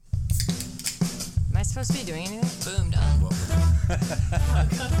supposed to be doing anything? Boom, done. Go.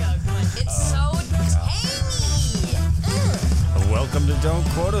 It's so tangy. Welcome to Don't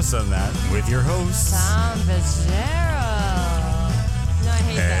Quote Us on That with your hosts Tom Fitzgerald. No, I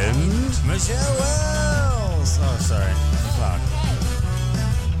hate that. and Michelle Wells. Oh, sorry. Fuck.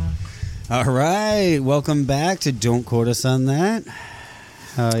 All right, welcome back to Don't Quote Us on That.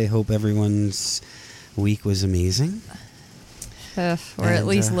 I hope everyone's week was amazing. Or at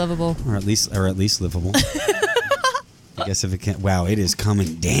least livable. Or at least livable. I guess if it can't. Wow, it is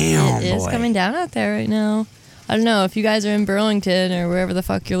coming down. It is coming down out there right now. I don't know if you guys are in Burlington or wherever the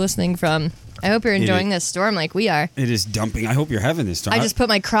fuck you're listening from. I hope you're enjoying this storm like we are. It is dumping. I hope you're having this storm. I just put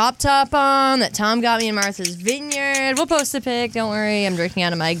my crop top on that Tom got me in Martha's Vineyard. We'll post a pic. Don't worry. I'm drinking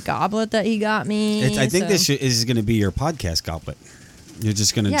out of my goblet that he got me. I think this is going to be your podcast goblet. You're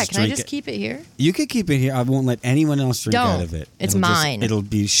just going to drink it. Yeah, can I just keep it here? You could keep it here. I won't let anyone else drink out of it. It's mine. It'll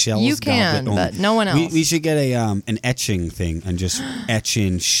be Shell's You can, goblet only. but no one else. We should get an etching thing and just etch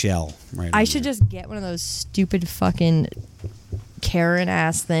in Shell right I on should there. just get one of those stupid fucking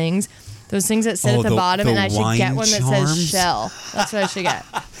Karen-ass things. Those things that sit at the bottom, and I should get one that says Shell. That's what I should get.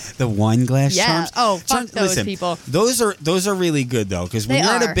 The wine glass Yeah. charms. Oh, fuck those people. Those are really good though, because when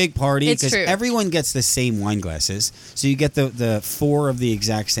you're at a big party, because everyone gets the same wine glasses, so you get the four of the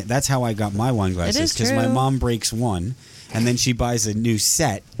exact same. That's how I got my wine glasses, because my mom breaks one, and then she buys a new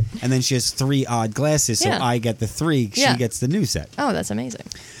set, and then she has three odd glasses, so I get the three. She gets the new set. Oh, that's amazing.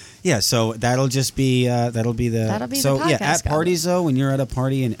 Yeah, so that'll just be the podcast at parties though, when you're at a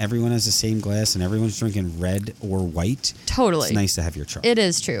party and everyone has the same glass and everyone's drinking red or white. Totally. It's nice to have your chart. It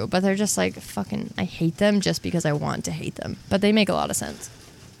is true, but they're just like fucking I hate them just because I want to hate them. But they make a lot of sense.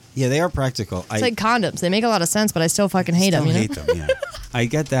 Yeah, they are practical. It's like condoms. They make a lot of sense, but I still fucking hate them, you know? hate them, yeah. I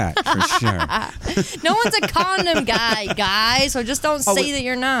get that for sure. No one's a condom guy, guys, so just don't say that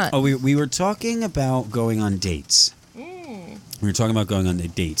you're not. Oh, we were talking about going on dates. We were talking about going on the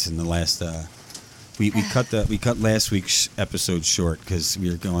dates in the last. We cut last week's episode short because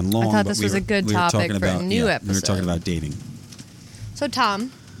we were going long. I thought this was a good topic for a new episode. We were talking about dating. So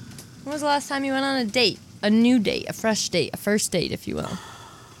Tom, when was the last time you went on a date? A new date, a fresh date, a first date, if you will.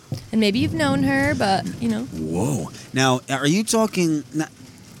 And maybe you've known her, but you know. Whoa! Now, are you talking?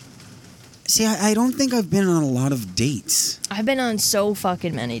 See, I don't think I've been on a lot of dates. I've been on so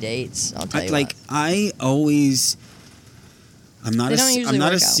fucking many dates. I'll tell you what. I always. I'm not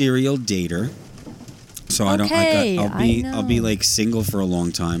a serial dater, so I'll be like single for a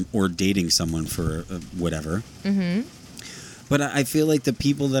long time or dating someone for whatever. Mm-hmm. But I feel like the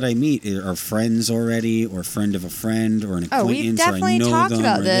people that I meet are friends already, or a friend of a friend, or an acquaintance, we've definitely or I know talked them,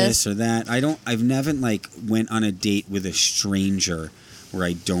 about or this or that. I've never went on a date with a stranger where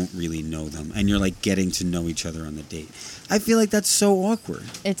I don't really know them, and you're like getting to know each other on the date. I feel like that's so awkward.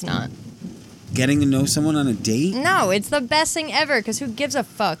 It's not. Getting to know someone on a date? No, it's the best thing ever, because who gives a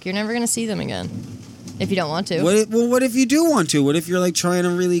fuck? You're never going to see them again. If you don't want to. What if you do want to? What if you're like trying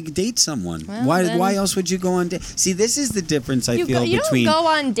to really date someone? Well, why else would you go on dates? See, this is the difference I feel between don't go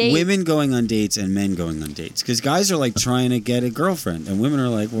on dates. Women going on dates and men going on dates. Because guys are like trying to get a girlfriend, and women are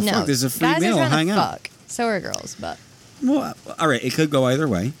like, well, fuck, there's a free meal, hang out. Fuck. So are girls, but. Well, all right, it could go either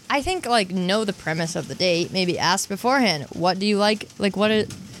way. I think know the premise of the date. Maybe ask beforehand. What do you like?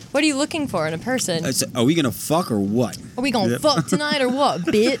 What are you looking for in a person? Are we gonna fuck or what? Are we gonna fuck tonight or what,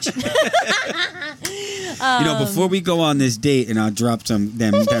 bitch? Before we go on this date and I'll drop them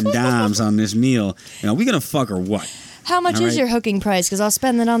dimes on this meal, are we gonna fuck or what? How much is your hooking price? Because I'll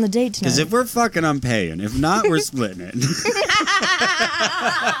spend that on the date tonight. Because if we're fucking, I'm paying. If not, we're splitting it.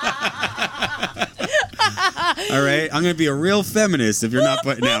 All right? I'm going to be a real feminist if you're not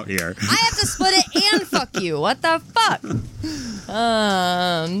putting out here. I have to split it and fuck you. What the fuck?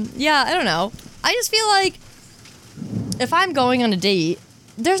 Yeah, I don't know. I just feel like if I'm going on a date,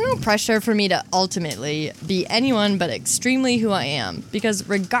 there's no pressure for me to ultimately be anyone but extremely who I am. Because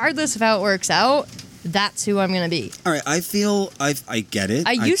regardless of how it works out, that's who I'm going to be. All right, I get it.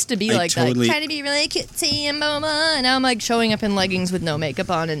 I used to be that, trying to be really cutesy and blah, blah, blah, and now I'm like showing up in leggings with no makeup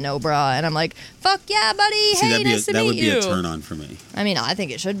on and no bra, and I'm like, fuck yeah, buddy, hey, nice to meet you. That would be a turn on for me. I mean, I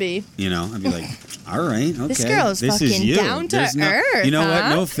think it should be. I'd be like, all right, okay. This girl's fucking down to earth, You know what?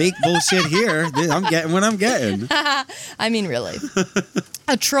 No fake bullshit here. I'm getting what I'm getting. I mean, really.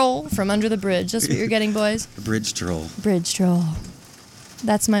 A troll from under the bridge. That's what you're getting, boys. A bridge troll. Bridge troll.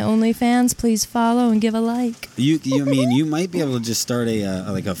 That's my OnlyFans. Please follow and give a like. You might be able to just start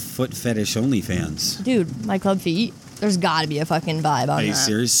a foot fetish OnlyFans. Dude, my club feet. There's got to be a fucking vibe on that. Are you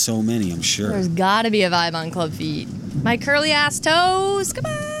serious? So many, I'm sure. There's got to be a vibe on club feet. My curly ass toes. Come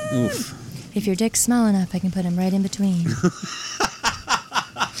on. Oof. If your dick's small enough, I can put them right in between.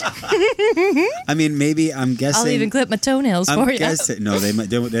 I mean, maybe I'm guessing. I'll even clip my toenails for you. No, they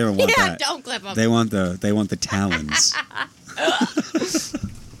don't want that. Don't clip them. They want the talons.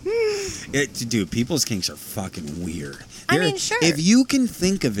 Dude, people's kinks are fucking weird. I mean, sure. If you can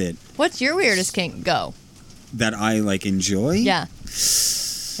think of it. What's your weirdest kink? Go. That I like enjoy? Yeah.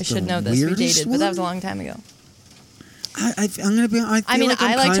 I should know this. We dated, but that was a long time ago. I'm gonna be.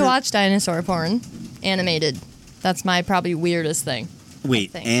 I like to watch dinosaur porn, animated. That's my probably weirdest thing.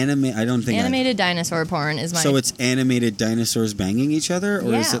 Wait, anime? I don't think animated dinosaur porn is my. So it's animated dinosaurs banging each other,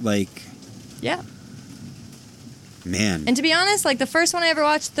 or is it like? Yeah. Man. And to be honest, like the first one I ever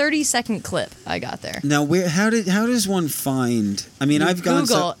watched, 30-second clip. I got there. Now, how does one find? I mean, I've gone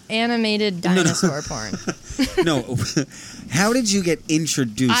Google animated dinosaur porn. No, how did you get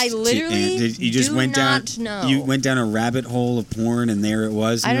introduced? I literally You went down a rabbit hole of porn, and there it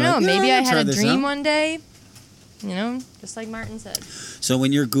was. I don't know. Maybe I had a dream one day. You know, just like Martin said. So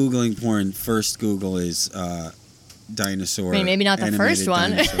when you're Googling porn, first Google is dinosaur. I mean, maybe not the first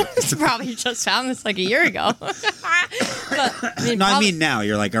one. It's probably just found this like a year ago. But, I mean now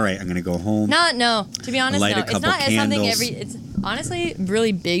you're like, all right, I'm gonna go home. No. To be honest, light no. a couple It's not candles. something It's honestly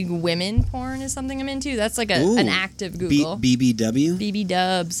really big women porn is something I'm into. That's like an active Google. BBW. BB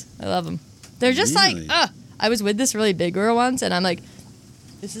dubs. I love them. They're just really? I was with this really big girl once, and I'm like,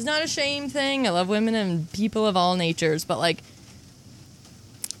 this is not a shame thing. I love women and people of all natures, but like,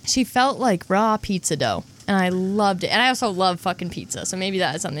 she felt like raw pizza dough. And I loved it. And I also love fucking pizza, so maybe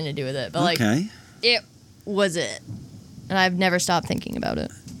that has something to do with it. But, like, it was it. And I've never stopped thinking about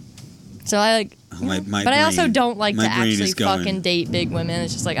it. So I, like... but I also don't like to actually fucking date big women.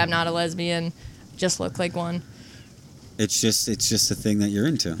 It's just like, I'm not a lesbian. Just look like one. It's just a thing that you're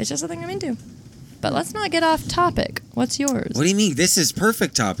into. It's just a thing I'm into. But let's not get off topic. What's yours? What do you mean? This is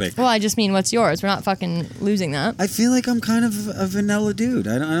perfect topic. Well, I just mean what's yours. We're not fucking losing that. I feel like I'm kind of a vanilla dude.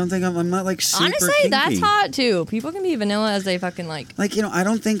 I don't think I'm not like super honestly, kinky. That's hot too. People can be vanilla as they fucking like. Like, you know, I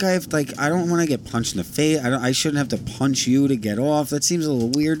don't think I don't want to get punched in the face. I shouldn't have to punch you to get off. That seems a little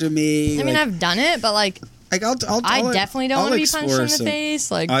weird to me. I mean, I've done it, but like I definitely don't want to be punched in the face.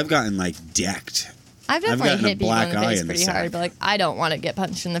 Like I've gotten like decked. I've definitely hit people in the face pretty hard, but like I don't want to get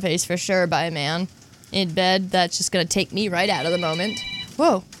punched in the face for sure by a man in bed. That's just gonna take me right out of the moment.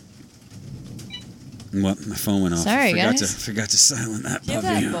 Whoa. What? My phone went off. Sorry, guys. Forgot to silence that puppy. Do you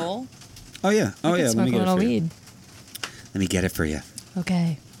have that bowl? Oh yeah. Oh yeah. Let me get it for you. Let me get it for you.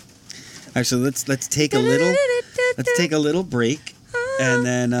 Okay. Actually, let's take a little break, and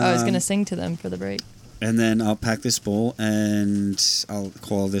then I was gonna sing to them for the break. And then I'll pack this bowl, and I'll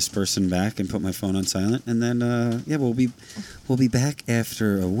call this person back and put my phone on silent, and then we'll be back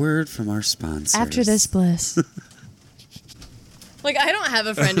after a word from our sponsors. After this bliss. Like, I don't have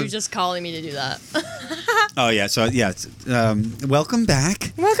a friend who's just calling me to do that. Oh yeah, so yeah, welcome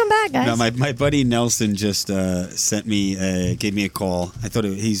back. Welcome back, guys. No, my buddy Nelson just gave me a call. I thought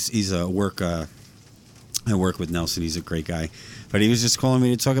he's a work. I work with Nelson. He's a great guy, but he was just calling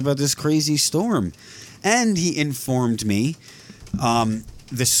me to talk about this crazy storm. And he informed me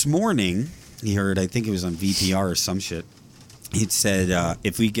this morning, he heard, I think it was on VPR or some shit, he'd said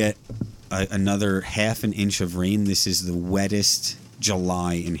if we get another half an inch of rain, this is the wettest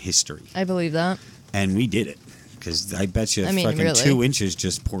July in history. I believe that. And we did it. Because I bet you really 2 inches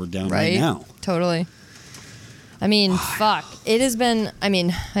just poured down right now. Totally. I mean, fuck. It has been,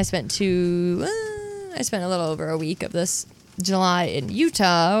 I spent a little over a week of this July in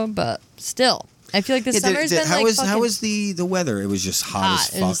Utah, but still. I feel like this summer's been how was the weather? It was just hot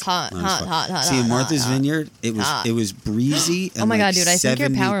as fuck. It was hot. See, in Martha's Vineyard, it was breezy. And oh my god, dude! I 72.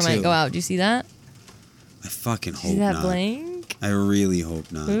 think your power might go out. Do you see that? I fucking hope not. See that blink? I really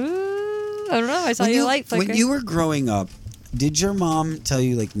hope not. Ooh, I don't know. I saw your light flicker. When you were growing up, did your mom tell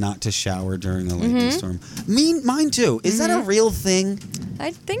you like not to shower during a lightning storm? Mine too. Is that a real thing? I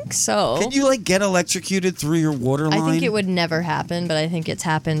think so. Could you like get electrocuted through your water line? I think it would never happen, but I think it's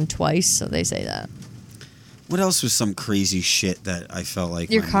happened twice, so they say that. What else was some crazy shit that I felt like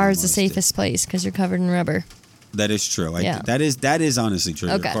your car is the safest place because you're covered in rubber? That is true. Yeah. That is honestly true.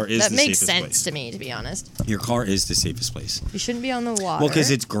 Okay. Your car is that the makes safest sense place. to me, to be honest. Your car is the safest place. You shouldn't be on the water. Well, because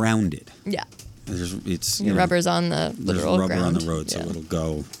it's grounded. Yeah. Your rubber's on the literal rubber ground. on the road, so it'll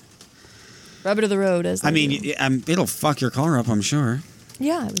go. Rubber to the road, as they do. It'll fuck your car up, I'm sure.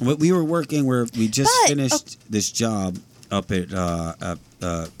 Yeah. We were working where we just finished this job up at a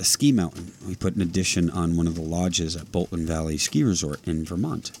ski mountain. We put an addition on one of the lodges at Bolton Valley Ski Resort in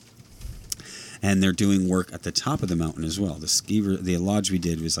Vermont. And they're doing work at the top of the mountain as well. The lodge we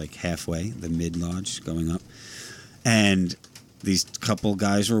did was like halfway, the mid lodge going up. And these couple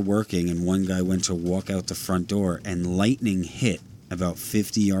guys were working, and one guy went to walk out the front door, and lightning hit about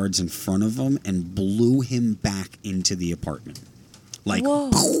 50 yards in front of him and blew him back into the apartment. Like,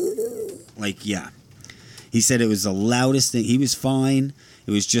 whoa. Like, yeah. He said it was the loudest thing. He was fine.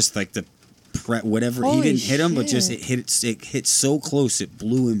 It was just like the whatever. Holy he didn't hit him, shit. but just it hit so close it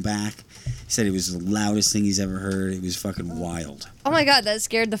blew him back. He said it was the loudest thing he's ever heard. It was fucking wild. Oh my God, that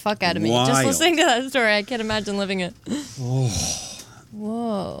scared the fuck out of me. Wild. Just listening to that story, I can't imagine living it. Oh.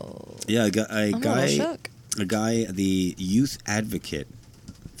 Whoa. Yeah, a little shook. The youth advocate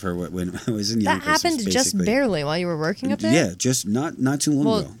for when I was in Yonkers. That happened just barely while you were working up there? Yeah, just not too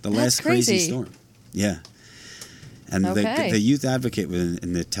long ago. The last crazy storm. Yeah. And the youth advocate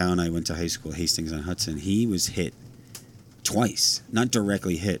in the town I went to high school, Hastings-on-Hudson, he was hit twice. Not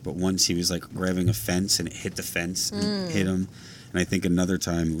directly hit, but once he was like grabbing a fence and it hit the fence and hit him. And I think another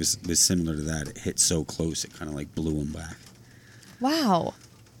time was similar to that. It hit so close it kind of like blew him back. Wow.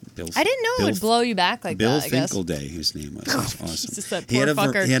 I didn't know it would blow you back like Bill that, I guess. Finkelday, his name was. It was awesome. Just that poor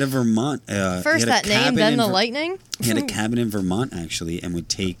fucker. He had a Vermont... First that name, then the lightning? He had a cabin in Vermont, actually, and would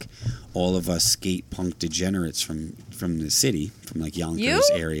take all of us skate punk degenerates from the city, from like Yonkers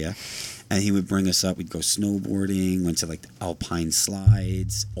area, and he would bring us up. We'd go snowboarding, went to like the alpine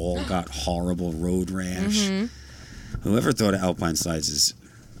slides, all got horrible road rash. Whoever thought of alpine slides is...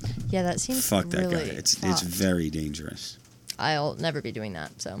 Yeah, that seems fuck that really guy. It's very dangerous. I'll never be doing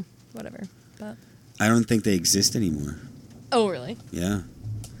that, so whatever. But I don't think they exist anymore. Oh, really? Yeah.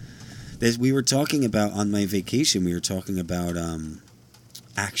 We were talking about, on my vacation, we were talking about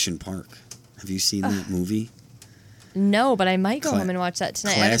Action Park. Have you seen that movie? No, but I might go home and watch that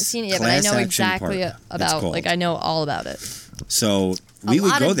tonight. I haven't seen it yet, but I know exactly about, like, I know all about it. So we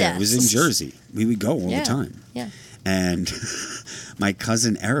would go there. It was in Jersey. We would go all the time. Yeah. And my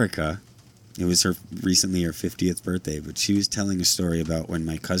cousin Erica, it was recently her 50th birthday, but she was telling a story about when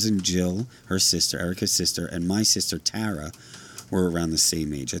my cousin Jill, her sister, Erica's sister, and my sister Tara were around the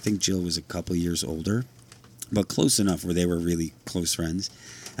same age. I think Jill was a couple years older, but close enough where they were really close friends.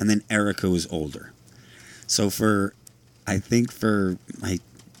 And then Erica was older. So I think for my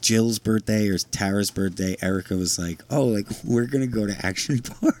Jill's birthday or Tara's birthday, Erica was like, oh, like, we're going to go to Action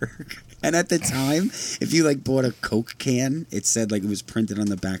Park. And at the time, if you like bought a Coke can, it said like it was printed on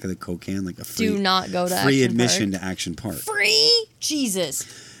the back of the Coke can, like a free, do not go to free Action admission Park. to Action Park. Free?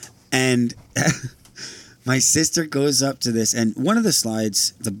 Jesus. And my sister goes up to this, and one of the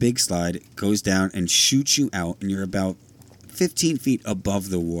slides, the big slide, goes down and shoots you out, and you're about 15 feet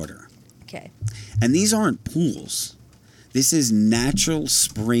above the water. Okay. And these aren't pools. This is natural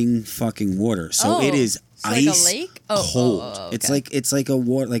spring fucking water. So it is ice like a lake? cold. Okay. It's like a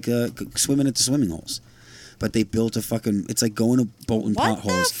water, like a swimming at the swimming holes. But they built a fucking. It's like going to Bolton potholes.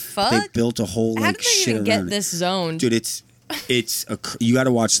 What the fuck? They built a whole like How did shit they even around get this zone? Dude, it's you got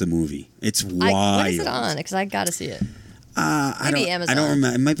to watch the movie. It's wild. What is it on? Because I got to see it. Maybe Amazon. I don't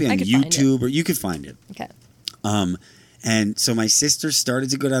remember. It might be on YouTube, or you could find it. Okay. And so my sister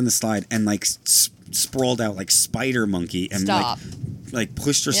started to go down the slide and like sprawled out like spider monkey and like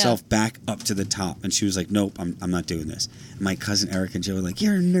pushed herself back up to the top, and she was like, "Nope, I'm not doing this." And my cousin Eric and Joe were like,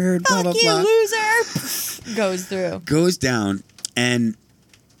 "You're a nerd." Blah blah blah. Loser. Goes through. Goes down, and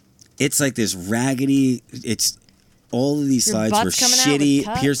it's like this raggedy. It's all of these slides were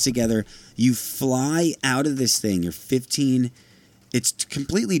shitty, pierced together. You fly out of this thing. You're 15. It's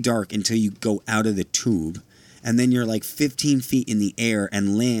completely dark until you go out of the tube. And then you're like 15 feet in the air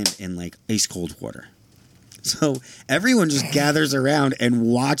and land in like ice cold water. So everyone just gathers around and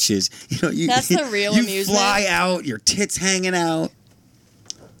watches. That's the real amusement. You fly out, your tits hanging out.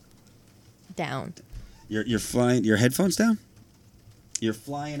 Down. You're flying. Your headphones down. You're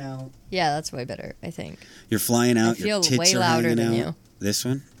flying out. Yeah, that's way better, I think. You're flying out. I feel your tits way are louder hanging than out. you. This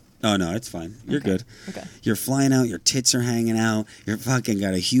one. Oh, no, it's fine. You're good. Okay. You're flying out. Your tits are hanging out. You're fucking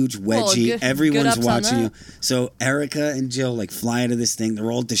got a huge wedgie. Everyone's good watching you. So Erica and Jill like fly out of this thing.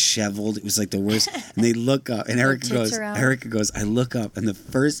 They're all disheveled. It was like the worst. And they look up, and Erica goes, I look up, and the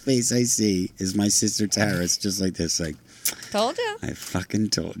first face I see is my sister Tara. It's just like this, like, told you. I fucking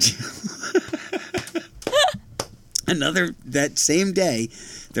told you. That same day,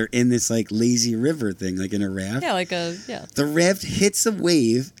 they're in this like lazy river thing, like in a raft. Yeah, The raft hits a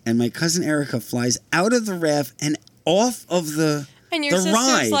wave, and my cousin Erica flies out of the raft and off of the sister's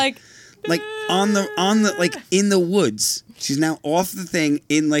ride, like on the like in the woods. She's now off the thing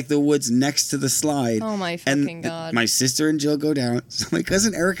in like the woods next to the slide. Oh my fucking God! My sister and Jill go down, so my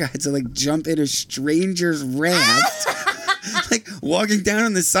cousin Erica had to like jump in a stranger's raft. like walking down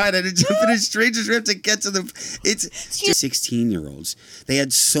on the side. I had to jump in a stranger's rib to get to the. It's 16-year-olds. They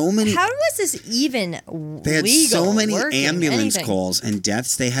had so many. How was this even They had so many ambulance calls and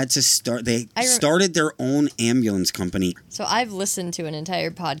deaths. They had to start. They started their own ambulance company. So I've listened to an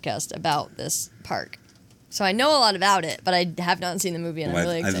entire podcast about this park. So I know a lot about it, but I have not seen the movie, and I'm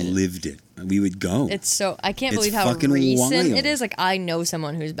really excited. I've lived it. We would go. It's so I can't believe how recent it is. Like I know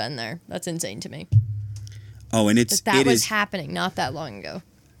someone who's been there. That's insane to me. Oh, and that was happening not that long ago.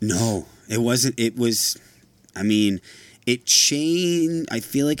 No, it wasn't. It was. I mean, it changed. I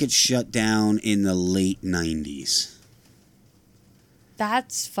feel like it shut down in the late 90s.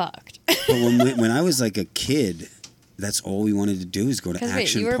 That's fucked. But when I was like a kid, that's all we wanted to do is go to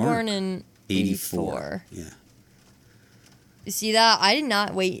Action Park. You were born in 84. Yeah. You see that? I did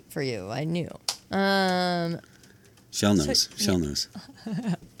not wait for you. I knew. Shell knows. Shell knows.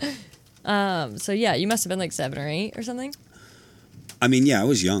 So yeah, you must have been like 7 or 8 or something. I mean, yeah, I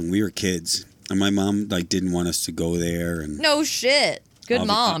was young. We were kids, and my mom like didn't want us to go there. And no shit. Good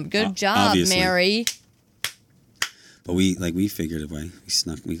mom. Good job, obviously. Mary. But we figured a way.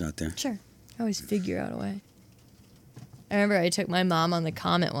 We got there. Sure. I always figure out a way. I remember I took my mom on the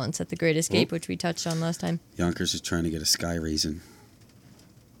Comet once at the Great Escape, which we touched on last time. Yonkers is trying to get a sky raisin.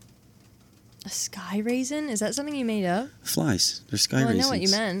 A sky raisin? Is that something you made up? Flies. They're sky raisins. I know what you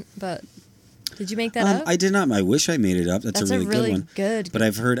meant, but did you make that up? I did not. I wish I made it up. That's a really good one. But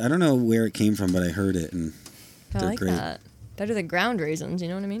I've heard, I don't know where it came from, but I heard it, and they're great. That. Better than ground raisins, you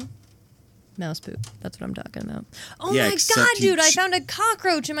know what I mean? Mouse poop. That's what I'm talking about. Oh my God, dude, I found a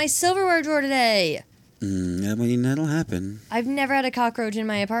cockroach in my silverware drawer today. I mean, that'll happen. I've never had a cockroach in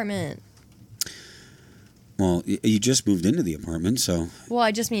my apartment. Well, you just moved into the apartment, so... Well,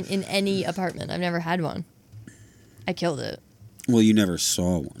 I just mean in any apartment. I've never had one. I killed it. Well, you never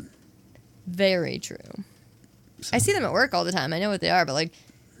saw one. Very true. So. I see them at work all the time. I know what they are, but, like,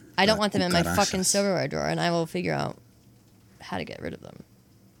 I don't want them in my fucking silverware drawer, and I will figure out how to get rid of them.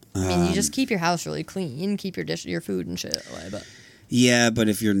 I mean, you just keep your house really clean, keep your food and shit away, but... Yeah, but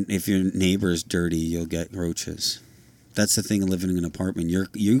if your neighbor is dirty, you'll get roaches. That's the thing of living in an apartment.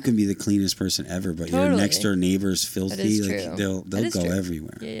 You can be the cleanest person ever, but your next door neighbor's filthy. Like they'll go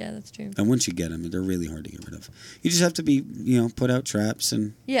everywhere. Yeah, that's true. And once you get them, they're really hard to get rid of. You just have to be, put out traps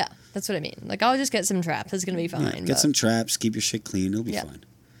and. Yeah, that's what I mean. Like I'll just get some traps. It's gonna be fine. Yeah, get some traps. Keep your shit clean. It'll be fine.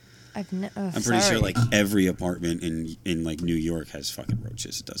 I'm pretty sure like every apartment in like New York has fucking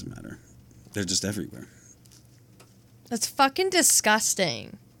roaches. It doesn't matter. They're just everywhere. That's fucking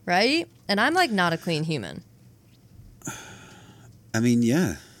disgusting, right? And I'm like not a clean human. I mean,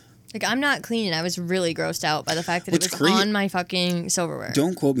 yeah. Like I'm not clean, and I was really grossed out by the fact that it was on my fucking silverware.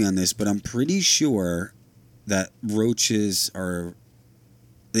 Don't quote me on this, but I'm pretty sure that roaches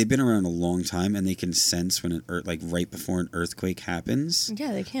they've been around a long time, and they can sense when right before an earthquake happens.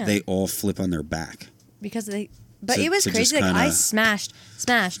 Yeah, they can. They all flip on their back. But it was crazy. Like I smashed.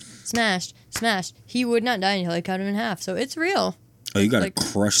 He would not die until I cut him in half. So it's real. Oh, you gotta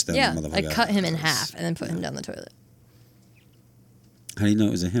crush them, motherfucker. I cut him in half and then put him down the toilet. How do you know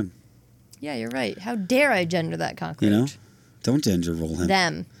it was a him? Yeah, you're right. How dare I gender that cockroach? Don't gender roll him.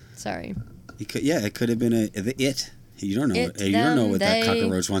 Them. Sorry. It could have been it. You don't know. You don't know what that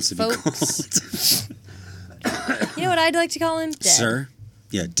cockroach wants to be called. You know what I'd like to call him? Dead. Sir?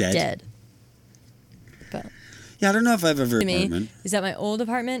 Yeah, dead. Dead. But yeah, I don't know if I've ever apartment. Is that my old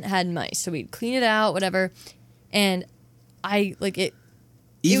apartment had mice, so we'd clean it out, whatever, and I like it.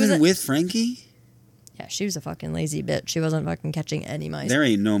 Even with Frankie? Yeah, she was a fucking lazy bitch. She wasn't fucking catching any mice. There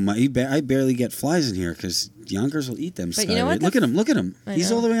ain't no mice. I barely get flies in here because Yonkers will eat them. But you know what? Look at him.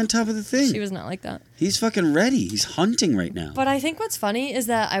 He's all the way on top of the thing. She was not like that. He's fucking ready. He's hunting right now. But I think what's funny is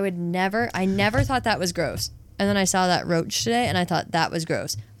that I never thought that was gross. And then I saw that roach today, and I thought that was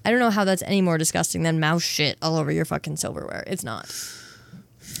gross. I don't know how that's any more disgusting than mouse shit all over your fucking silverware. It's not.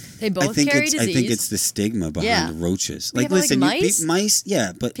 They both carry disease. I think it's the stigma behind roaches. Like, listen, mice,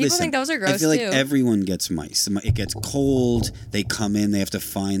 yeah, but people think those are gross, I feel like everyone gets mice. It gets cold. They come in. They have to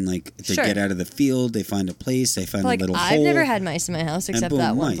find, get out of the field. They find a place. They find a little hole. I've never had mice in my house except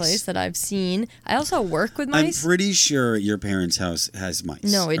that one place that I've seen. I also work with mice. I'm pretty sure your parents' house has mice.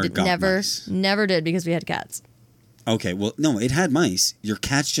 No, it did never did because we had cats. Okay, well, no, it had mice. Your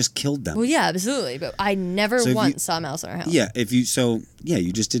cats just killed them. Well, yeah, absolutely, but I never once saw a mouse in our house. Yeah,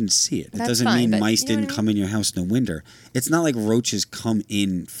 you just didn't see it. It doesn't mean mice didn't come in your house in the winter. It's not like roaches come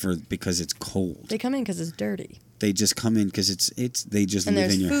in because it's cold. They come in because it's dirty. They just come in because they just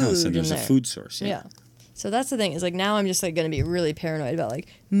live in your house and there's a food source. Yeah. So that's the thing is now I'm just going to be really paranoid about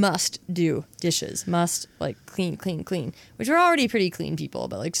must do dishes, must clean, which we're already pretty clean people,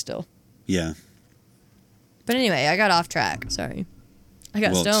 but still. Yeah. But anyway, I got off track. Sorry. I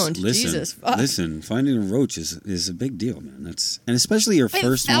got stoned. Jesus. Fuck. Listen, finding a roach is a big deal, man. And especially your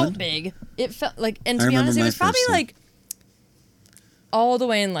first one. It felt big. It felt like, and to be honest, it was probably like all the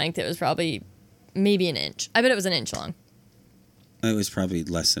way in length. It was probably maybe an inch. I bet it was an inch long. It was probably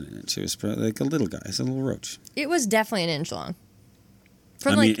less than an inch. It was probably like a little guy. It's a little roach. It was definitely an inch long.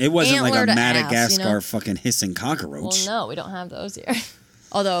 From it wasn't like a Madagascar fucking hissing cockroach. Well, no, we don't have those here.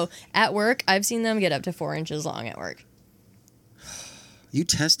 Although, at work, I've seen them get up to 4 inches long at work. You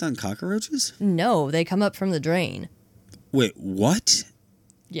test on cockroaches? No, they come up from the drain. Wait, what?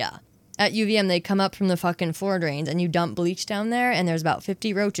 Yeah. At UVM, they come up from the fucking floor drains, and you dump bleach down there, and there's about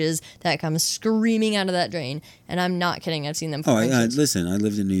 50 roaches that come screaming out of that drain. And I'm not kidding. I've seen them. Listen, I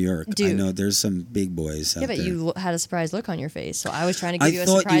lived in New York. Dude. I know there's some big boys out there. Yeah, but you had a surprised look on your face, so I was trying to give you a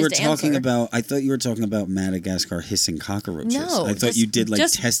surprised answer. I thought you were talking about Madagascar hissing cockroaches. No. I thought you did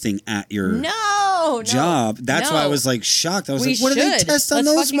testing at your job. That's why I was like shocked. I was like, what do they test on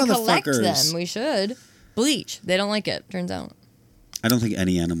those motherfuckers? Collect them. We should. Bleach. They don't like it, turns out. I don't think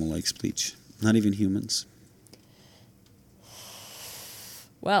any animal likes bleach. Not even humans.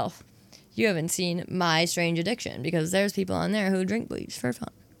 Well, you haven't seen my strange addiction because there's people on there who drink bleach for fun.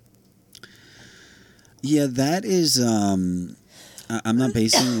 Yeah, that is... I'm not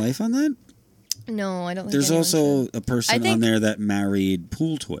basing life on that. No, I don't think there's also a person on there that married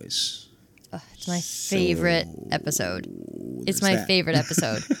pool toys. It's my favorite episode. It's my favorite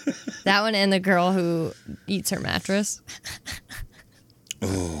episode. That one and the girl who eats her mattress.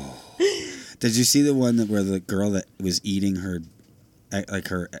 Oh. Did you see the one where the girl that was eating her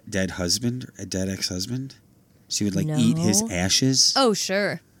dead husband, a dead ex-husband? She would eat his ashes? Oh,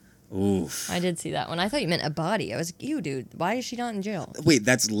 sure. Oof. I did see that one. I thought you meant a body. I was like, ew, dude, why is she not in jail? Wait,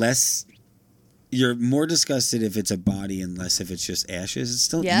 that's less... You're more disgusted if it's a body and less if it's just ashes. It's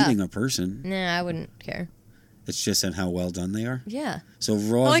still eating a person. Nah, I wouldn't care. It's just in how well done they are? Yeah. So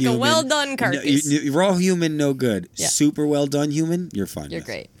raw human... a well-done carcass. Raw human, no good. Yeah. Super well-done human, you're fine. You're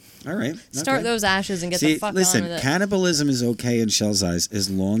great. All right. Start those ashes and get the fuck on with it. Listen, cannibalism is okay in Shell's eyes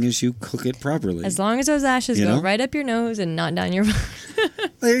as long as you cook it properly. As long as those ashes go right up your nose and not down your...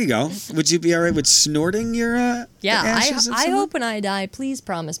 There you go. Would you be all right with snorting your ashes? I hope when I die, please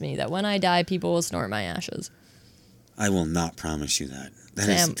promise me that when I die, people will snort my ashes. I will not promise you that.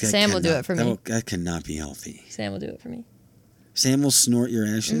 Sam will do it for me. That cannot be healthy. Sam will do it for me. Sam will snort your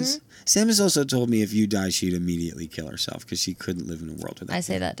ashes? Mm-hmm. Sam has also told me if you die, she'd immediately kill herself because she couldn't live in a world without you. I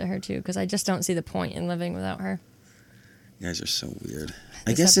say that to her, too, because I just don't see the point in living without her. You guys are so weird.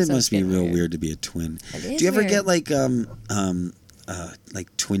 I guess it must be real weird to be a twin. Do you ever get like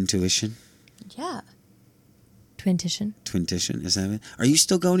twin tuition? Yeah. Twintition. Twintition, is that it? Are you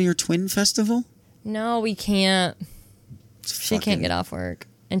still going to your twin festival? No, we can't. She can't get off work.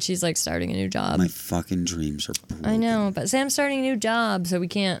 And she's like starting a new job. My fucking dreams are broken. I know, but Sam's starting a new job, so we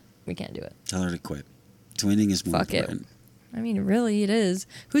can't do it. Tell her to quit. Twinning is more important. I mean, really, it is.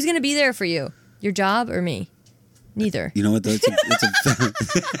 Who's going to be there for you? Your job or me? Neither. You know what, though?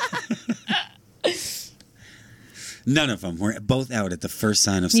 None of them. We're both out at the first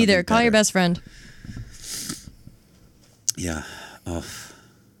sign of something Neither. Call your best friend. Yeah. Oh.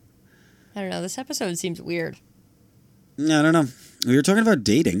 I don't know. This episode seems weird. I don't know. We were talking about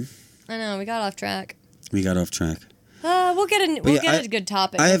dating. I know. We got off track. We'll get a good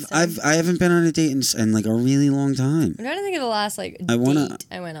topic. I haven't been on a date in like a really long time. I'm trying to think of the last date I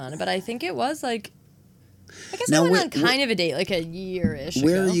went on, but I think it was like I went on kind of a date like a year-ish ago.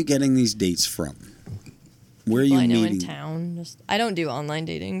 Where are you getting these dates from? Where are you meeting? I know in town. I don't do online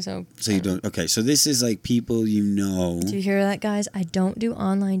dating, so. So you don't. Okay, so this is like people you know. Do you hear that, guys? I don't do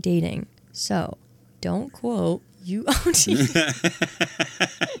online dating, so don't quote you.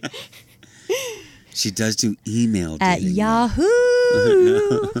 She does do email dating. At Yahoo.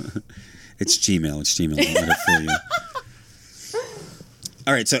 No. It's Gmail. I'm gonna fool you.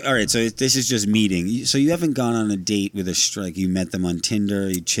 All right. So this is just meeting. So you haven't gone on a date with a strike. You met them on Tinder.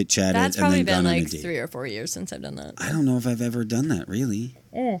 You chit chatted. That's probably and then been gone like on a date. 3 or 4 years since I've done that. I don't know if I've ever done that. Really.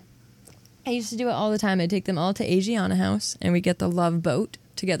 I used to do it all the time. I'd take them all to Asiana House, and we get the love boat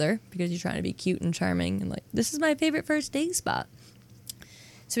together because you're trying to be cute and charming and like this is my favorite first date spot.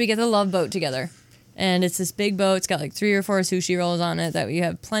 So we get the love boat together. And it's this big boat. It's got like 3 or 4 sushi rolls on it that you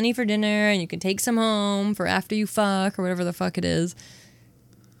have plenty for dinner and you can take some home for after you fuck or whatever the fuck it is.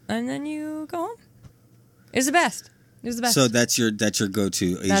 And then you go home. It was the best. So that's your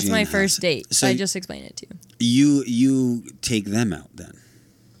go-to Asian That's my house. first date. So I just explained it to you. You take them out then?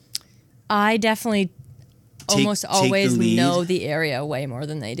 I definitely almost always know the area way more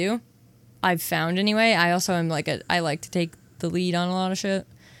than they do. I've found anyway. I also am I like to take the lead on a lot of shit.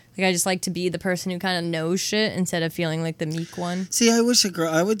 Like, I just like to be the person who kind of knows shit instead of feeling like the meek one. See, I wish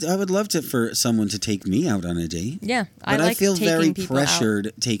I would love for someone to take me out on a date. Yeah, but I feel very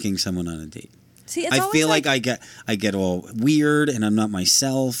pressured taking someone on a date. See, it's I feel like I get all weird and I'm not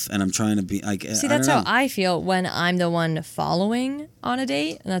myself and I'm trying to be like. See, that's how I feel when I'm the one following on a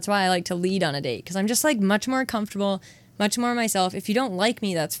date, and that's why I like to lead on a date because I'm just like much more comfortable, much more myself. If you don't like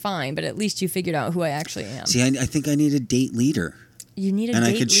me, that's fine, but at least you figured out who I actually am. See, I think I need a date leader. You need a date leader.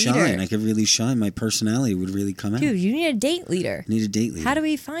 And I could shine. I could really shine. My personality would really come out. Dude, you need a date leader. I need a date leader. How do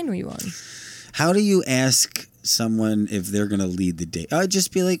we find you one? How do you ask someone if they're going to lead the date? I'd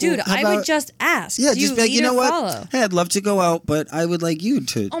just be like, dude, I would just ask. Yeah, just be like, you know what? Hey, I'd love to go out, but I would like you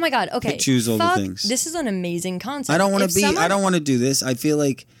to. Oh my God, okay. Choose all the things. This is an amazing concept. I don't want to do this. I feel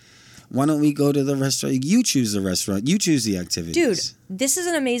like, why don't we go to the restaurant? You choose the restaurant. You choose the activities. Dude, this is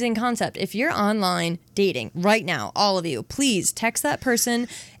an amazing concept. If you're online dating right now, all of you, please text that person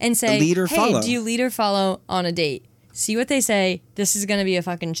and say, hey, do you lead or follow on a date? See what they say. This is going to be a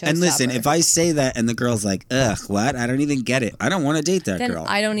fucking showstopper. And listen, if I say that and the girl's like, ugh, what? I don't even get it. I don't want to date that girl.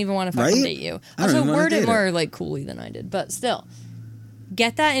 I don't even want to fucking date you. Also, word it more like coolly than I did. But still,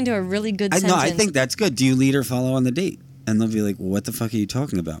 get that into a really good sentence. No, I think that's good. Do you lead or follow on the date? And they'll be like, well, what the fuck are you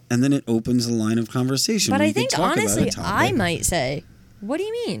talking about? And then it opens a line of conversation. But I think, honestly, I might say, what do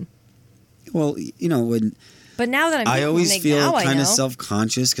you mean? Well, when... But now that I always feel kind of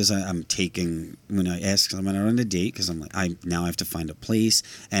self-conscious because I'm taking, when I ask someone out on a date, because I'm like, I have to find a place,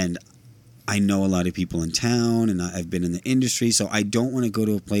 and I know a lot of people in town, and I've been in the industry, so I don't want to go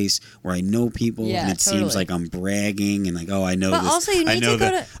to a place where I know people, and it seems like I'm bragging, and like, oh, I know this. But also, you need to go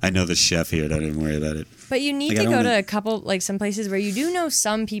to... I know the chef here, don't even worry about it. But you need to go to a couple, like some places where you do know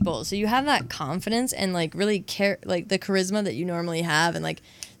some people, so you have that confidence and like really care, like the charisma that you normally have, and like...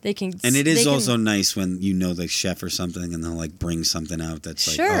 And it is also nice when you know the chef or something and they'll like bring something out that's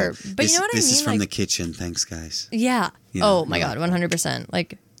like, oh, but you know what I mean? This is from the kitchen. Thanks, guys. Yeah. Oh my God, 100%.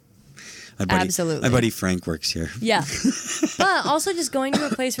 Like, absolutely. My buddy Frank works here. Yeah. But also just going to a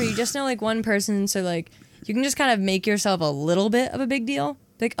place where you just know like one person, so like you can just kind of make yourself a little bit of a big deal.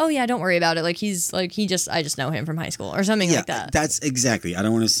 Like, oh yeah, don't worry about it. Like I just know him from high school or something like that. That's exactly. I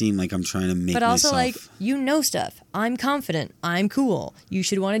don't want to seem like I'm trying to make myself. But also like, you know stuff. I'm confident. I'm cool. You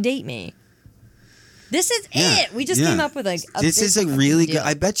should want to date me. This is it. We just came up with like this is a really good.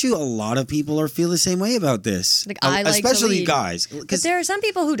 I bet you a lot of people feel the same way about this. Like especially guys. Because there are some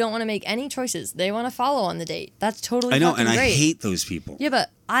people who don't want to make any choices. They want to follow on the date. That's totally. I know, and great. I hate those people. Yeah, but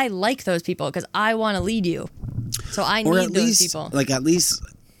I like those people because I want to lead you. So I need those people. Like at least.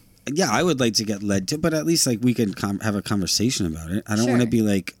 Yeah, I would like to get led to, but at least like we can have a conversation about it. I don't want to be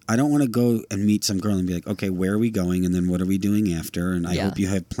like, I don't want to go and meet some girl and be like, okay, where are we going, and then what are we doing after? And I hope you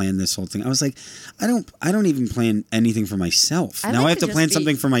have planned this whole thing. I was like, I don't even plan anything for myself. Now I have to plan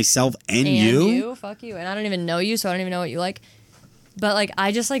something for myself and you. Fuck you, and I don't even know you, so I don't even know what you like. But like,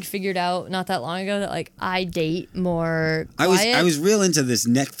 I just like figured out not that long ago that like I date more quiet. I was real into this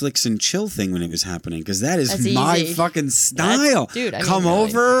Netflix and chill thing when it was happening because that's my fucking style. Dude, come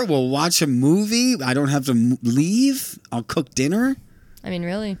over, we'll watch a movie. I don't have to leave. I'll cook dinner. I mean,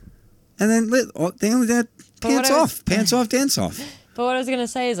 really. And then they only did pants off, dance off. But what I was gonna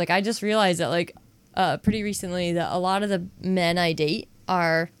say is like I just realized that like pretty recently that a lot of the men I date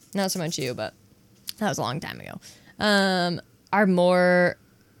are not so much you, but that was a long time ago. Are more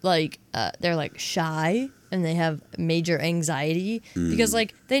like they're like shy and they have major anxiety because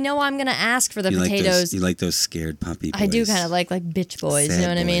like they know I'm gonna ask for the potatoes. You like those scared puppy boys. I do kind of like bitch boys. Sad you know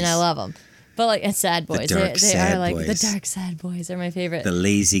what boys. I mean? I love them. But like and sad boys, the dark, they are like boys. The dark sad boys are my favorite. The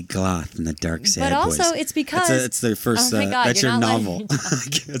lazy goth and the dark sad boys. But also it's because it's their first. Oh my God, that's your novel.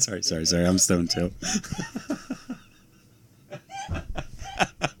 sorry. I'm stoned too.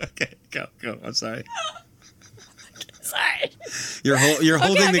 Okay, go. I'm sorry. Sorry. You're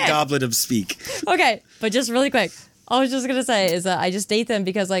holding the goblet of speak. Okay, but just really quick. All I was just going to say is that I just date them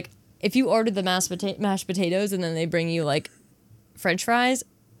because, like, if you ordered the mashed potatoes and then they bring you, like, French fries,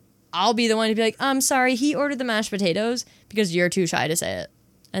 I'll be the one to be like, I'm sorry, he ordered the mashed potatoes because you're too shy to say it.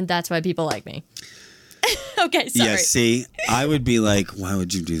 And that's why people like me. Okay, sorry. Yeah, see, I would be like, why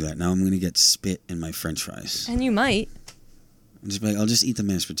would you do that? Now I'm going to get spit in my French fries. And you might. I'll just eat the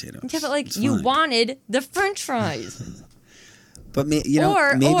mashed potatoes. Yeah, but like you wanted the French fries. But maybe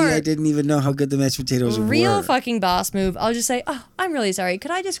I didn't even know how good the mashed potatoes were. Real fucking boss move. I'll just say, oh, I'm really sorry. Could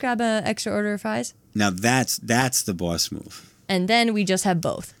I just grab an extra order of fries? Now that's the boss move. And then we just have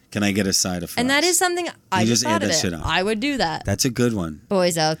both. Can I get a side of fries? And that is something I just thought add of that it. shit on. I would do that. That's a good one.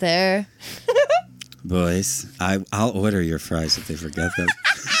 Boys out there. Boys, I'll order your fries if they forget them.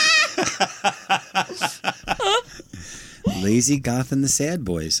 Lazy Goth and the Sad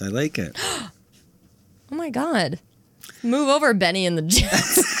Boys. I like it. Oh my God. Move over, Benny and the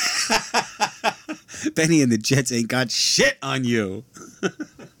Jets. Benny and the Jets ain't got shit on you.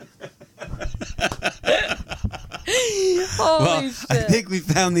 Holy shit. I think we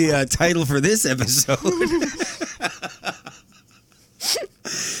found the title for this episode.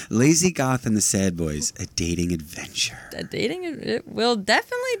 Lazy Goth and the Sad Boys, a dating adventure. It will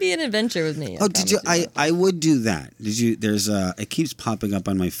definitely be an adventure with me. Oh, did you? I would do that. Did you? There's it keeps popping up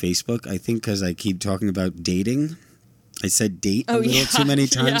on my Facebook. I think because I keep talking about dating. I said date a little too many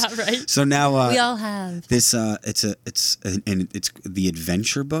times. Yeah, right. So now we all have this. It's the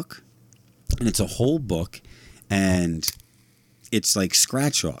adventure book, and it's a whole book, and it's like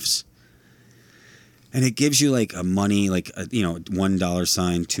scratch offs. And it gives you like a money, like $1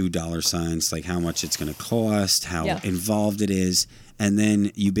 sign, $2 signs, like how much it's going to cost, how involved it is, and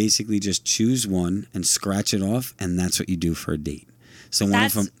then you basically just choose one and scratch it off, and that's what you do for a date. So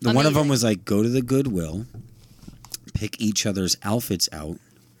one of them was like go to the Goodwill, pick each other's outfits out,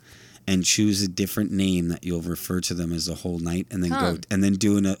 and choose a different name that you'll refer to them as the whole night, and then go and then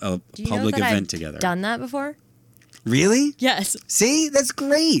do a public event together. Done that before? Really? Yes. See, that's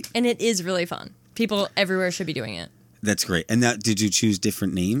great, and it is really fun. People everywhere should be doing it. That's great. And did you choose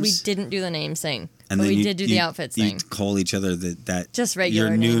different names? We didn't do the names thing, but we did do the outfits thing. You call each other that just regular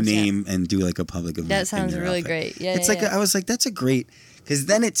your new names, name and do like a public event. That sounds really great. Yeah, it's I was like, that's a great, because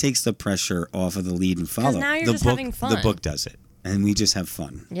then it takes the pressure off of the lead and follow. Because now you're just having fun. The book does it, and we just have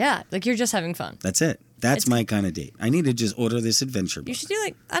fun. Yeah, like you're just having fun. That's it. That's my kind of date. I need to just order this adventure book. You should do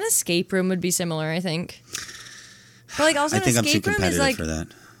like an escape room would be similar, I think. But like also I think an escape I'm too room is like for that.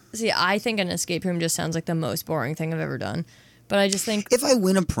 See, I think an escape room just sounds like the most boring thing I've ever done. But I just think if I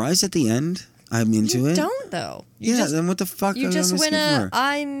win a prize at the end, I'm into it. Don't though. Then what the fuck? You just win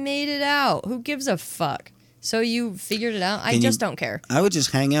I made it out. Who gives a fuck? So you figured it out. I just don't care. I would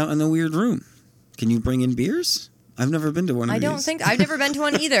just hang out in the weird room. Can you bring in beers? I've never been to one of these. I don't think I've never been to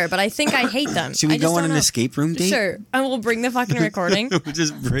one either, but I think I hate them. Should we go on an escape room date? Sure. And we'll bring the fucking recording. We'll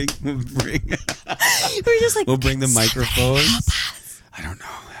bring We're just like we'll bring the microphones. I don't know.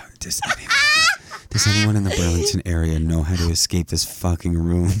 Does anyone in the Burlington area know how to escape this fucking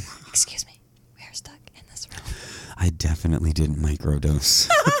room? Excuse me. We are stuck in this room. I definitely didn't microdose.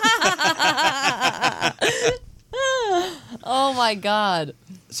 Oh my God.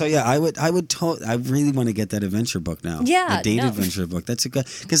 So yeah, I really want to get that adventure book now. Yeah. A date adventure book. That's a good,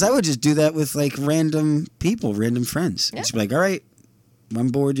 because I would just do that with like random people, random friends. Yeah. Just be like, all right, I'm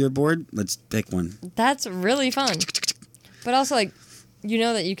bored, you're bored, let's pick one. That's really fun. But also like, you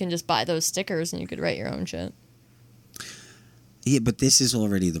know that you can just buy those stickers and you could write your own shit. Yeah, but this is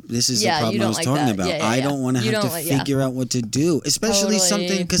already the problem I was talking about. Yeah, I don't want to have to figure out what to do, especially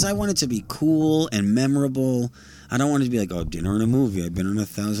something because I want it to be cool and memorable. I don't want it to be like, oh, dinner and a movie. I've been on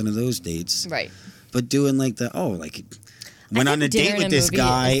 1,000 of those dates. Right. But doing like went on a date with this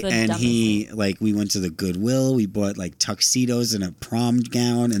guy and we went to the Goodwill. We bought like tuxedos and a prom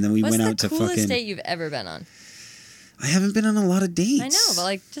gown, and then we went out to fucking. What's the coolest date you've ever been on? I haven't been on a lot of dates. I know, but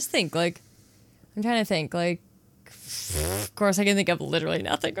like, just think. Like, I'm trying to think. Like, of course, I can think of literally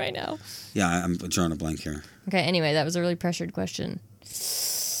nothing right now. Yeah, I'm drawing a blank here. Okay. Anyway, that was a really pressured question.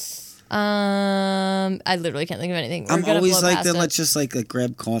 I literally can't think of anything. I'm always like that. Let's just like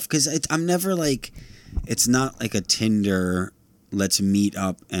grab coffee because I'm never like. It's not like a Tinder. Let's meet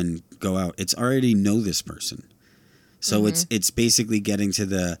up and go out. It's already know this person, so it's basically getting to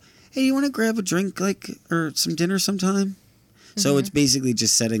the. Hey, you want to grab a drink, or some dinner sometime? So it's basically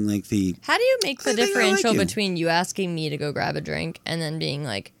just setting like the. How do you make the differential between you asking me to go grab a drink and then being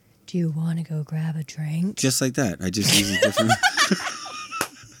like, "Do you want to go grab a drink?" Just like that. I just use a different.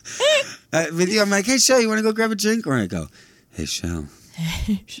 With you, I'm like, "Hey, Shell, you want to go grab a drink?" Or I go, "Hey, Shell,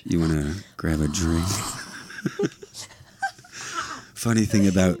 you want to grab a drink?" Funny thing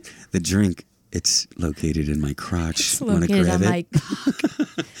about the drink. It's located in my crotch. It's located on my cock.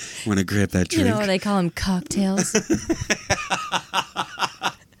 Want to grab that drink? You know what they call them, cocktails?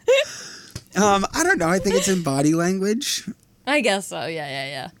 I don't know. I think it's in body language. I guess so.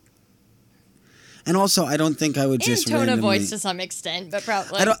 Yeah. And also, I don't think I would just tone of voice to some extent, but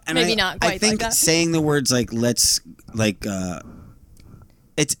probably maybe not quite. I think like that. Saying the words like "let's," I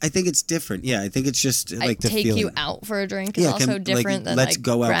think it's different. Yeah, I think it's just like the take feeling. You out for a drink is also different than let's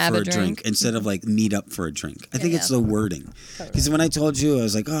go out grab for a drink instead of like meet up for a drink. I think it's the wording. Because when I told you, I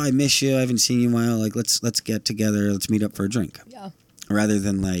was like, oh, I miss you. I haven't seen you in a while. Like, let's get together. Let's meet up for a drink. Yeah. Rather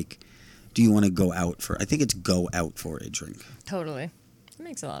than like, do you want to go out for? I think it's go out for a drink. Totally, it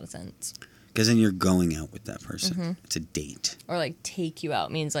makes a lot of sense. Because then you're going out with that person. It's a date. Or like take you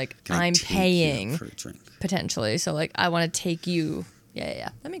out means like Can I'm I take paying you out for a drink? potentially. So like I want to take you. Yeah.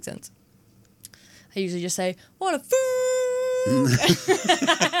 That makes sense. I usually just say, "Want a food?"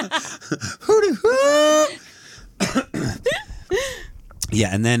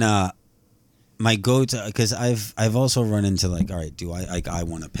 Yeah, and then my go-to, because I've also run into like, all right, do I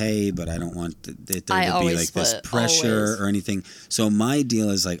want to pay, but I don't want there to be like this pressure or anything. So my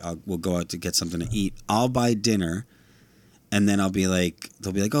deal is like, we'll go out to get something to eat. I'll buy dinner, and then I'll be like,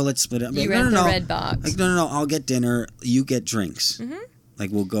 they'll be like, oh, let's split it. You rent the red box. Like, no, I'll get dinner. You get drinks. Mm-hmm. Like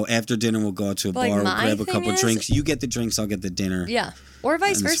we'll go after dinner. We'll go out to a bar. We'll grab a couple drinks. You get the drinks. I'll get the dinner. Yeah, or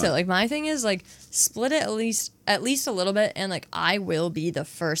vice versa. Like my thing is like split it at least a little bit, and like I will be the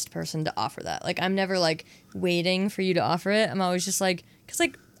first person to offer that. Like I'm never like waiting for you to offer it. I'm always just like, because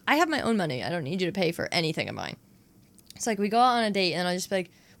like I have my own money. I don't need you to pay for anything of mine. It's like we go out on a date, and I'll just be like,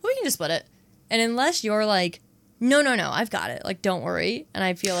 well, we can just split it. And unless you're like, no, I've got it. Like, don't worry. And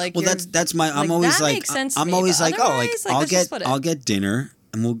I feel like that's my. I'm always that like, makes sense I'm to me, always like, oh, like I'll get get dinner,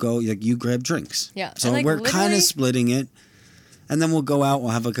 and we'll go. Like you grab drinks. Yeah. So like, we're kind of splitting it, and then we'll go out. We'll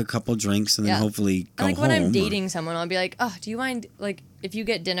have like a couple drinks, and then hopefully go and like home. When I'm dating someone, I'll be like, oh, do you mind like if you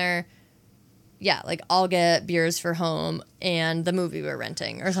get dinner? Yeah, like I'll get beers for home and the movie we're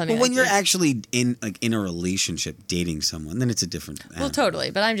renting or something. But when you're actually in a relationship dating someone, then it's a different animal. Well, totally.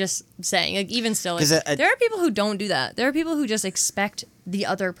 But I'm just saying, like even still, like, there are people who don't do that. There are people who just expect the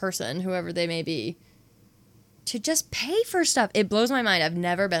other person, whoever they may be, to just pay for stuff. It blows my mind. I've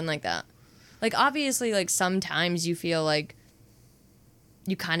never been like that. Like obviously, like sometimes you feel like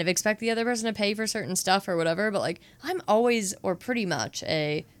you kind of expect the other person to pay for certain stuff or whatever. But like I'm always or pretty much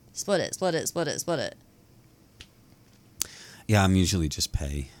a split it. Yeah, I'm usually just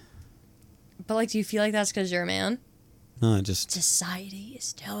pay. But like, do you feel like that's because you're a man? No, I just... Society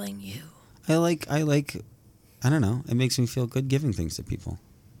is telling you. I like, I don't know. It makes me feel good giving things to people.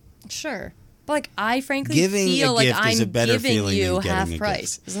 Sure. But like, I frankly giving feel like I'm is a better giving feeling you than half getting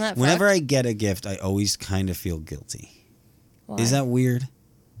price. Gift. Isn't that Whenever fucked? I get a gift, I always kind of feel guilty. Why? Is that weird?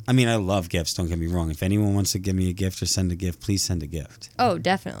 I mean, I love gifts, don't get me wrong. If anyone wants to give me a gift or send a gift, please send a gift. Oh,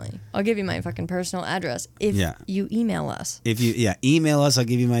 definitely. I'll give you my fucking personal address if you email us. If you email us, I'll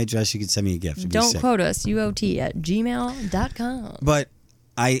give you my address. You can send me a gift. It'd don't quote us, uot@gmail.com. But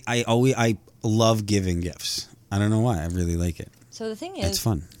I love giving gifts. I don't know why. I really like it. So the thing is, it's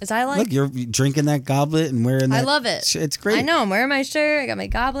fun. Look, you're drinking that goblet and wearing that. I love it. It's great. I know. I'm wearing my shirt. I got my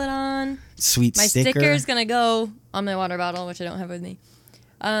goblet on. Sweet my sticker. My sticker's going to go on my water bottle, which I don't have with me.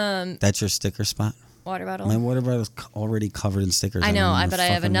 That's your sticker spot? Water bottle. My water bottle is already covered in stickers. I know, but I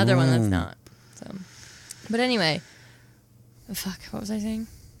have another one that's not. So, but anyway, fuck. What was I saying?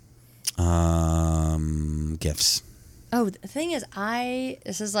 Gifts. Oh, the thing is,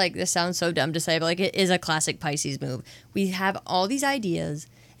 this sounds so dumb to say, but like it is a classic Pisces move. We have all these ideas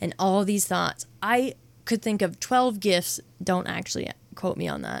and all these thoughts. I could think of 12 gifts. Don't actually quote me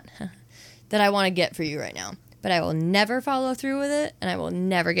on that. That I want to get for you right now. But I will never follow through with it, and I will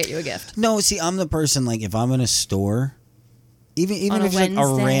never get you a gift. No, see, I'm the person, like, if I'm in a store, even if it's like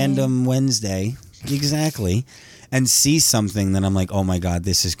a random Wednesday, exactly, and see something that I'm like, oh my God,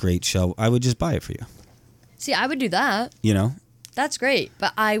 this is great, I would just buy it for you. See, I would do that. You know? That's great,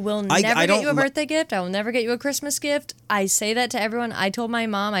 but I will never get you a birthday gift. I will never get you a Christmas gift. I say that to everyone. I told my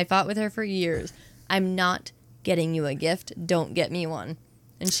mom, I fought with her for years. I'm not getting you a gift. Don't get me one.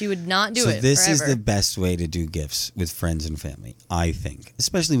 And she would not do it. So this forever. is the best way to do gifts with friends and family, I think,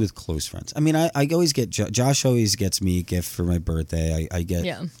 especially with close friends. I mean, I always get Josh always gets me a gift for my birthday.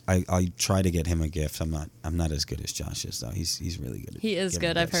 I try to get him a gift. I'm not as good as Josh is though. He's really good. He is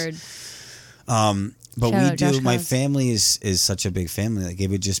good. Gifts. I've heard. But we do. My family is such a big family. Like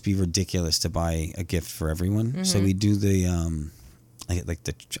it would just be ridiculous to buy a gift for everyone. Mm-hmm. So we do the I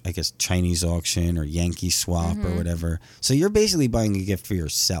guess Chinese auction or Yankee swap or whatever. So you're basically buying a gift for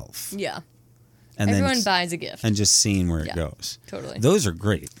yourself. Yeah. And everyone buys a gift. And just seeing where it goes. Totally. Those are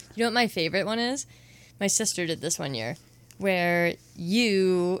great. You know what my favorite one is? My sister did this one year where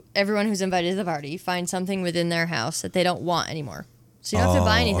everyone who's invited to the party, find something within their house that they don't want anymore. So you don't have to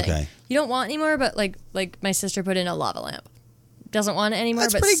buy anything. Okay. You don't want anymore, but like my sister put in a lava lamp. Doesn't want it anymore,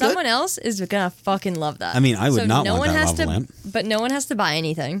 but someone else is gonna fucking love that. I mean, I would not want that lava lamp. But no one has to buy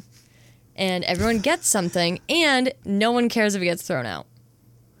anything, and everyone gets something, and no one cares if it gets thrown out.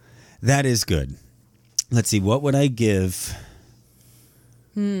 That is good. Let's see, what would I give?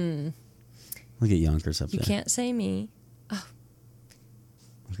 Look at Yonkers up there. You can't say me. Oh,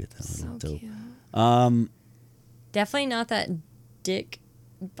 look at that little dope. Cute. Definitely not that dick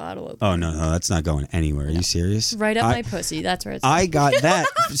bottle opener. Oh, no, that's not going anywhere. Are you serious? Right up my pussy. That's where it's I got that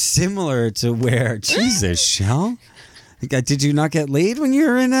similar to where, Jesus, Shell. Did you not get laid when you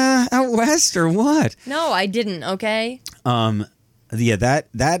were in out west or what? No, I didn't, okay? Yeah,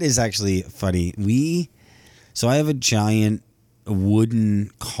 that is actually funny. So I have a giant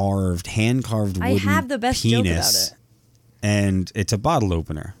hand carved wooden I have the best penis, joke about it. and it's a bottle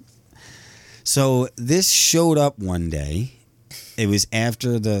opener. So this showed up one day. It was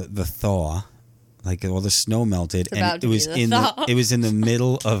after the thaw, like all the snow melted, and it was it was in the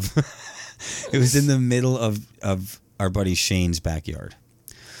middle of our buddy Shane's backyard.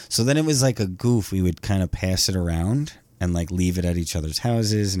 So then it was like a goof. We would kind of pass it around and like leave it at each other's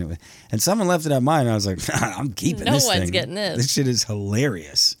houses, and someone left it at mine. And I was like, I'm keeping this thing. No one's getting this. This shit is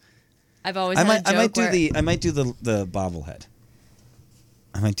hilarious. I've always had a joke I might do the bobblehead.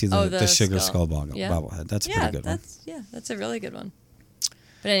 I might do the sugar skull bobblehead. That's a pretty good one. That's a really good one.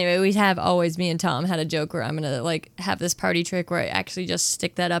 But anyway, me and Tom had a joke where I'm going to like have this party trick where I actually just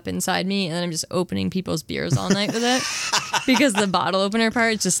stick that up inside me and then I'm just opening people's beers all night with it because the bottle opener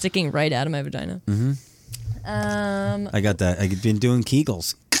part is just sticking right out of my vagina. Mm-hmm. I got that. I've been doing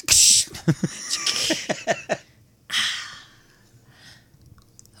Kegels.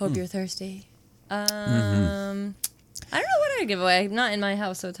 Hope you're thirsty. I don't know what I'd give away. I'm not in my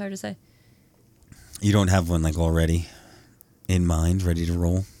house, so it's hard to say. You don't have one like already in mind, ready to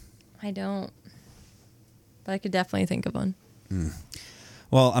roll? I don't. But I could definitely think of one.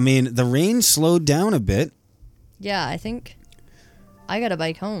 Well, I mean, the rain slowed down a bit. Yeah, I think I got a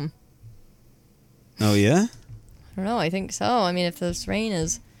bike home. Oh, yeah? I don't know. I think so. I mean, if this rain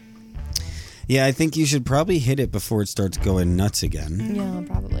is... Yeah, I think you should probably hit it before it starts going nuts again. Yeah,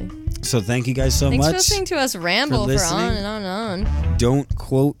 probably. So thank you guys so much. Thanks for listening to us ramble for on and on and on. Don't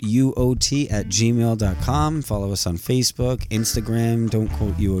quote UOT@gmail.com. Follow us on Facebook, Instagram. Don't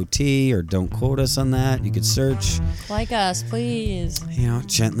quote UOT or don't quote us on that. You could search. Like us, please.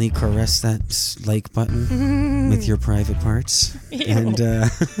 Gently caress that like button with your private parts. Ew. And You're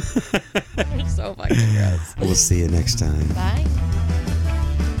so fucking gross. We'll see you next time. Bye.